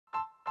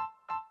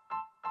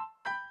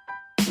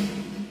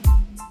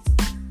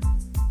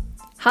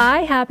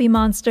Hi, happy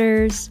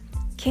monsters!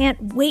 Can't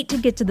wait to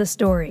get to the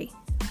story.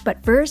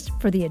 But first,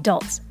 for the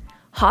adults,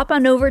 hop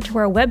on over to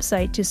our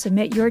website to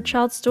submit your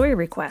child's story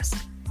request.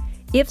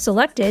 If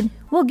selected,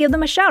 we'll give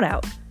them a shout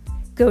out.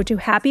 Go to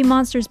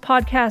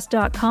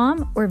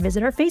happymonsterspodcast.com or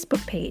visit our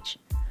Facebook page.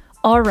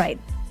 All right,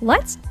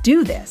 let's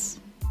do this.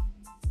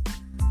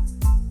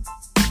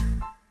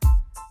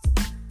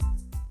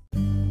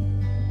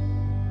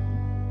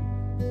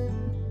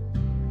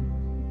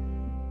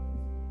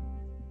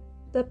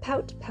 The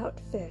Pout Pout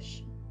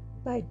Fish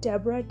by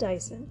Deborah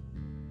Dyson.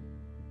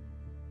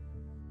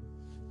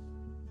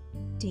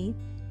 Deep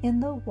in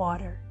the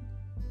water,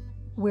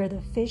 where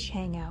the fish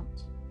hang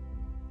out,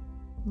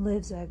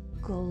 lives a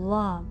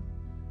glum,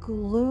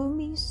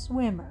 gloomy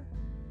swimmer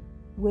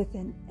with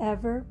an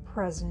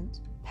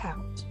ever-present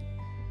pout.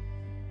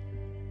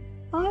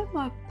 I'm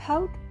a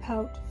pout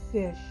pout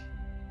fish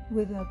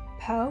with a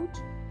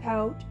pout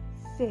pout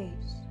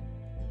face,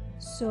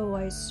 so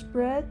I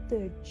spread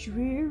the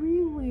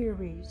dreary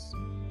wearies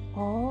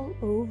all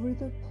over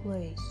the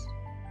place.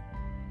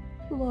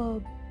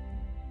 Blub,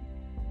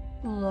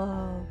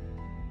 blub,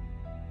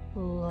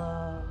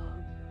 blub.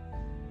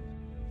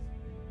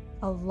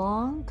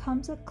 Along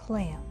comes a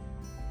clam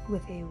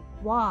with a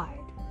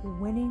wide,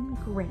 winning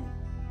grin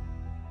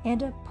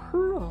and a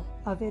pearl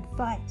of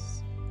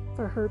advice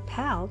for her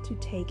pal to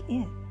take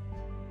in.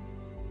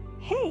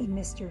 Hey,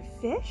 Mr.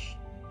 Fish,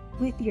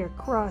 with your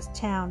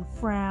crosstown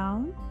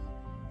frown,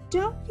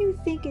 don't you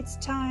think it's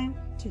time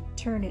to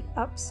turn it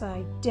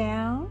upside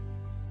down?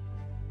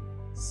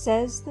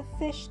 Says the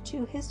fish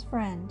to his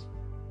friend.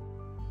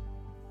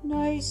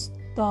 Nice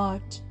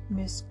thought,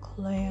 Miss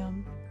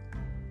Clam.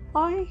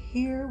 I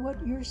hear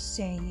what you're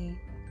saying,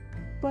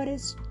 but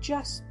it's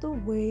just the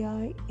way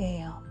I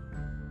am.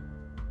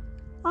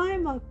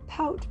 I'm a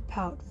pout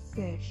pout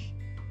fish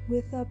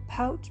with a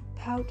pout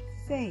pout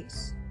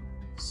face,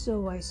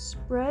 so I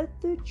spread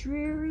the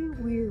dreary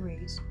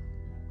wearies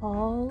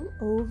all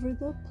over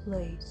the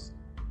place.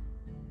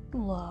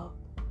 Blub,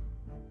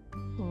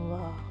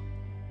 blub,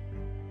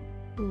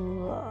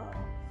 blub.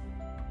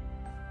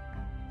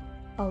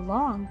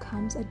 Along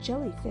comes a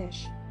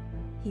jellyfish.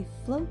 He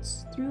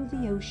floats through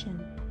the ocean,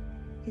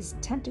 his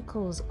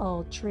tentacles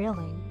all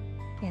trailing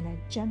in a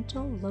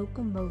gentle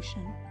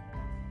locomotion.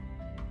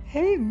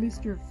 Hey,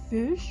 Mr.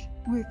 Fish,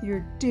 with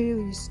your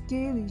daily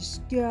scaly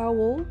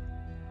scowl,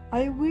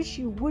 I wish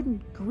you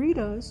wouldn't greet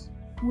us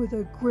with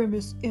a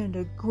grimace and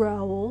a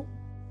growl.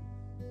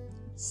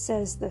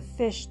 Says the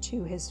fish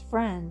to his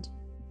friend.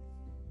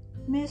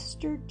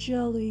 Mr.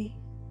 Jelly,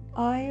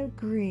 I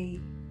agree.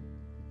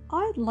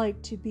 I'd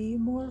like to be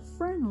more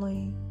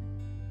friendly,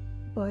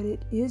 but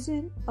it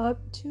isn't up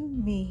to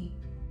me.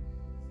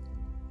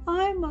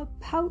 I'm a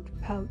pout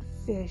pout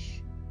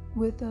fish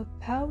with a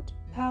pout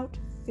pout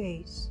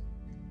face,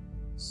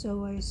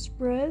 so I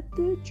spread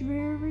the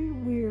dreary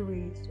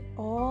wearies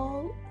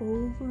all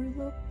over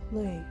the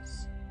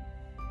place.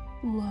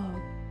 Blub,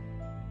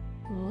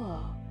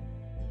 blub,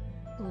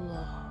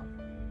 blub.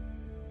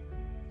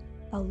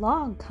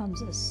 Along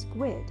comes a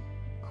squid,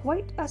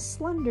 quite a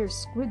slender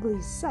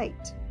squiggly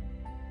sight.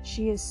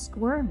 She is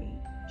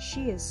squirmy,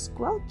 she is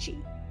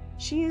squelchy,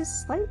 she is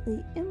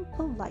slightly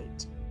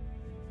impolite.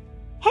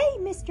 Hey,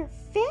 Mr.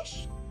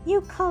 Fish,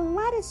 you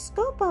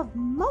kaleidoscope of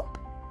mope,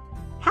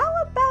 how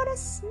about a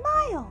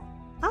smile,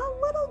 a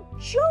little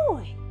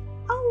joy,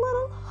 a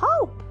little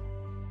hope?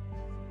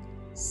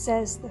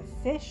 Says the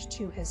fish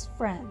to his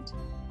friend.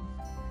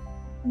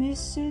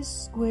 Mrs.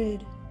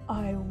 Squid,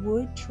 I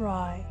would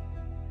try,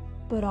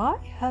 but I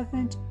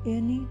haven't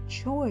any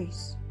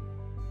choice.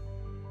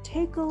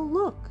 Take a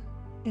look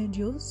and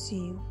you'll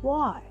see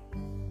why.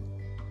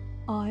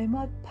 I'm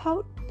a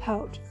pout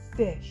pout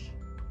fish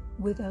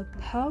with a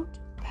pout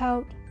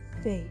pout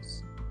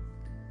face,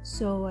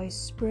 so I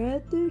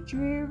spread the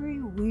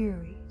dreary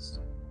wearies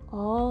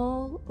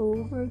all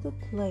over the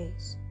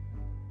place.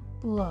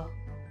 Blub,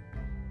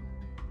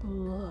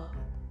 blub,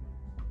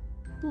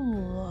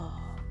 blub.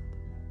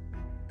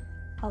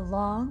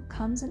 Along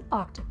comes an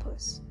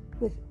octopus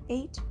with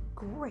 8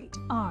 great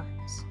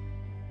arms,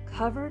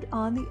 covered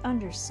on the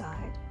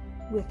underside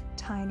with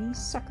tiny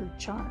sucker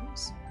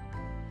charms.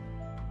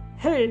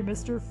 Hey,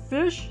 Mr.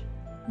 Fish,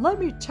 let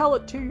me tell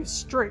it to you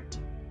straight.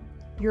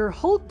 Your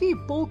hulky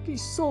bulky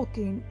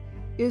sulking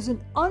is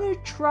an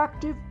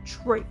unattractive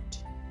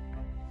trait.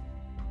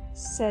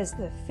 Says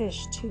the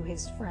fish to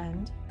his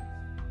friend.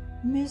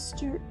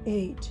 Mr.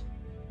 8,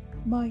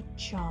 my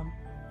chum,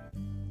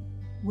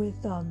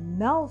 with a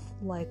mouth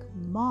like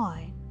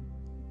mine,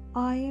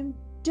 I am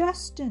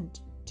destined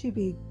to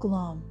be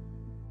glum.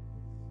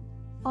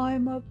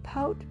 I'm a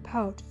pout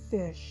pout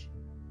fish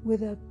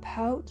with a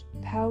pout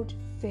pout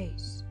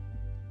face,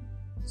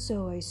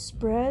 so I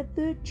spread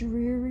the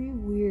dreary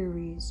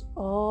wearies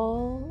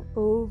all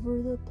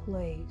over the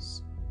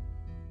place.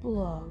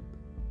 Blub,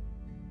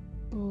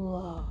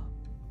 blub,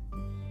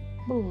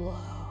 blub.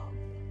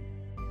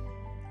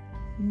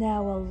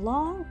 Now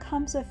along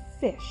comes a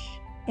fish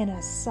in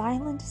a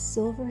silent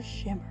silver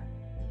shimmer.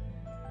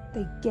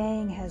 The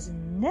gang has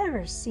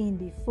never seen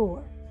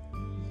before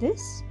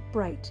this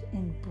bright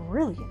and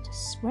brilliant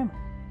swimmer,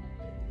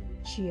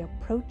 she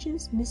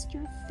approaches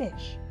Mr.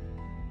 Fish,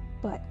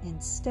 but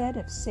instead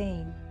of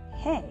saying,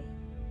 "Hey,"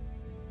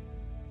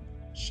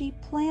 she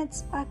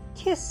plants a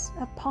kiss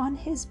upon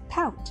his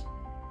pout,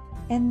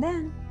 and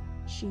then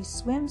she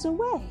swims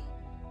away.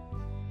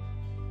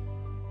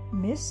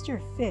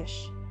 Mr.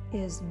 Fish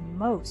is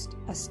most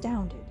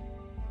astounded.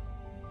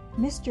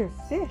 Mr.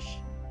 Fish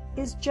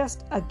is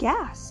just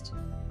aghast.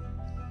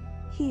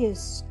 He is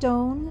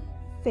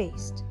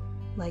stone-faced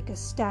like a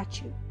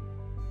statue.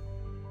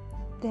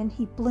 Then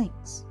he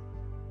blinks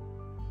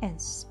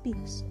and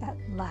speaks at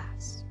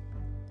last.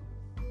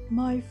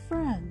 "My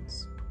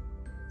friends,"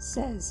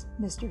 says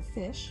Mr.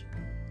 Fish,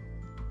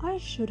 "I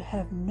should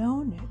have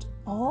known it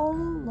all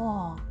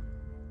along.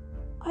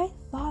 I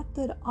thought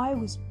that I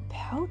was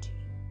pouty,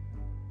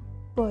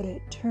 but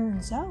it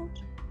turns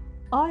out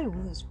I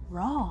was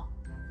wrong.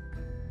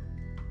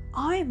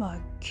 I'm a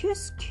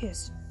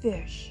kiss-kiss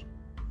fish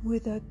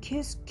with a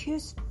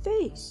kiss-kiss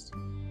face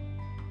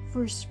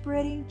for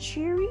spreading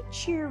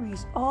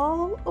cherries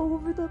all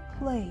over the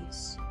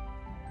place.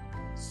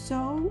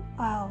 So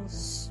I'll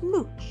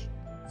smooch,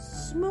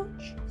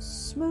 smooch,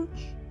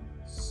 smooch,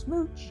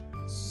 smooch,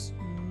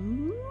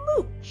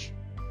 smooch.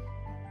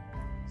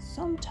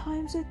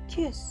 Sometimes a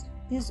kiss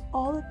is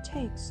all it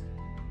takes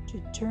to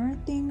turn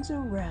things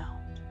around."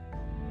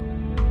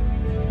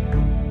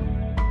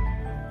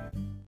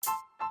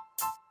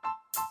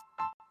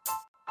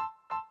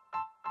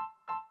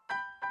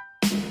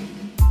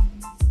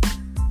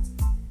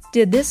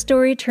 Did this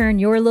story turn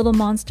your little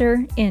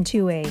monster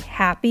into a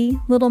happy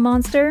little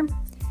monster?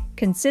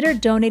 Consider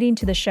donating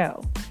to the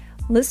show.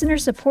 Listener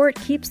support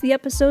keeps the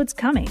episodes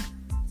coming.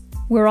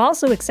 We're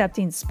also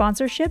accepting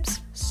sponsorships,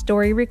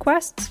 story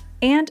requests,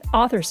 and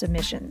author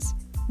submissions.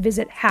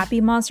 Visit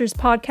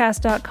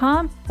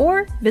happymonsterspodcast.com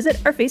or visit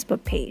our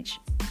Facebook page.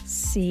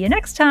 See you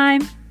next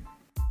time!